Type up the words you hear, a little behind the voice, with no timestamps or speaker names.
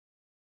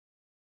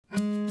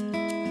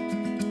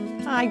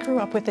I grew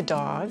up with a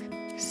dog,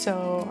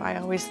 so I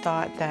always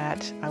thought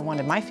that I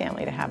wanted my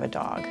family to have a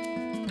dog.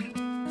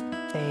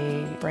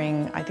 They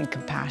bring, I think,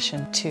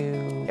 compassion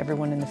to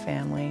everyone in the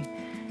family.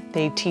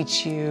 They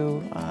teach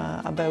you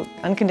about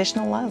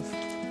unconditional love.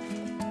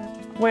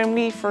 When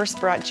we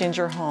first brought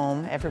Ginger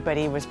home,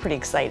 everybody was pretty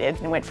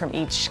excited and went from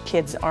each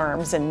kid's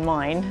arms and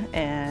mine.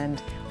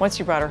 And once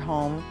we brought her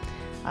home,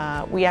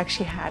 we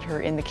actually had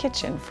her in the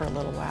kitchen for a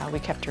little while. We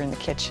kept her in the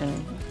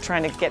kitchen,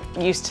 trying to get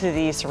used to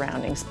the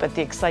surroundings, but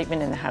the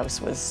excitement in the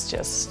house was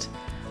just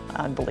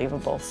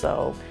unbelievable.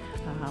 So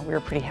we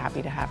were pretty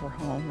happy to have her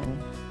home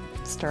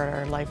and start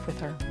our life with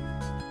her.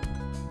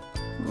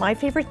 My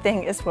favorite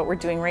thing is what we're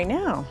doing right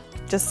now,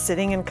 just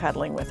sitting and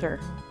cuddling with her.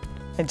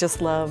 I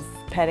just love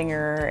petting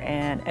her,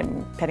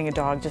 and petting a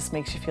dog just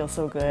makes you feel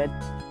so good.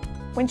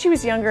 When she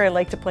was younger, I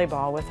liked to play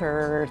ball with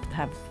her,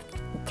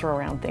 throw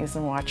around things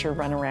and watch her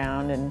run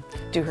around and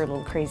do her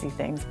little crazy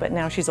things. But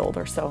now she's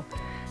older, so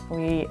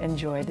we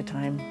enjoy the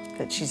time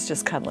that she's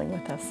just cuddling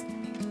with us.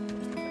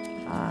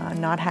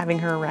 Not having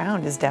her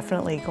around is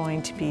definitely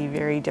going to be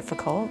very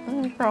difficult.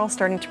 We're all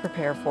starting to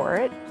prepare for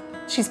it.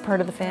 She's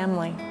part of the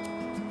family.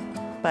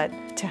 But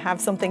to have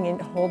something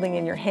holding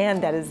in your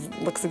hand that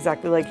looks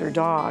exactly like your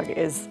dog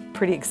is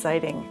pretty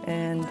exciting.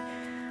 And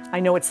I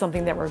know it's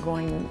something that we're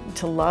going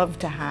to love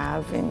to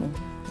have in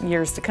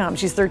years to come.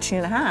 She's 13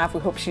 and a half.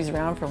 We hope she's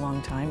around for a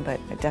long time, but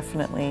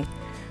definitely,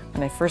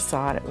 when I first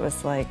saw it, it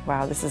was like,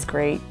 wow, this is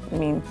great. I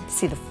mean,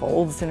 see the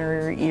folds in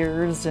her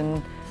ears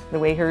and the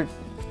way her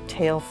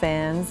tail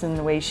fans and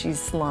the way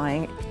she's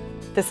lying.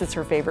 This is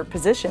her favorite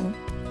position.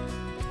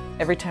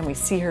 Every time we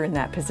see her in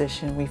that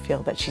position, we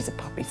feel that she's a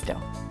puppy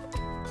still.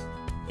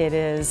 It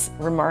is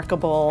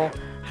remarkable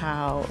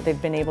how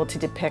they've been able to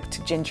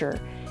depict Ginger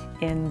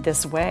in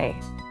this way.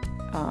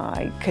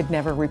 I could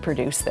never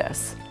reproduce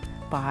this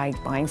by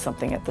buying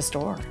something at the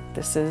store.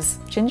 This is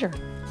Ginger.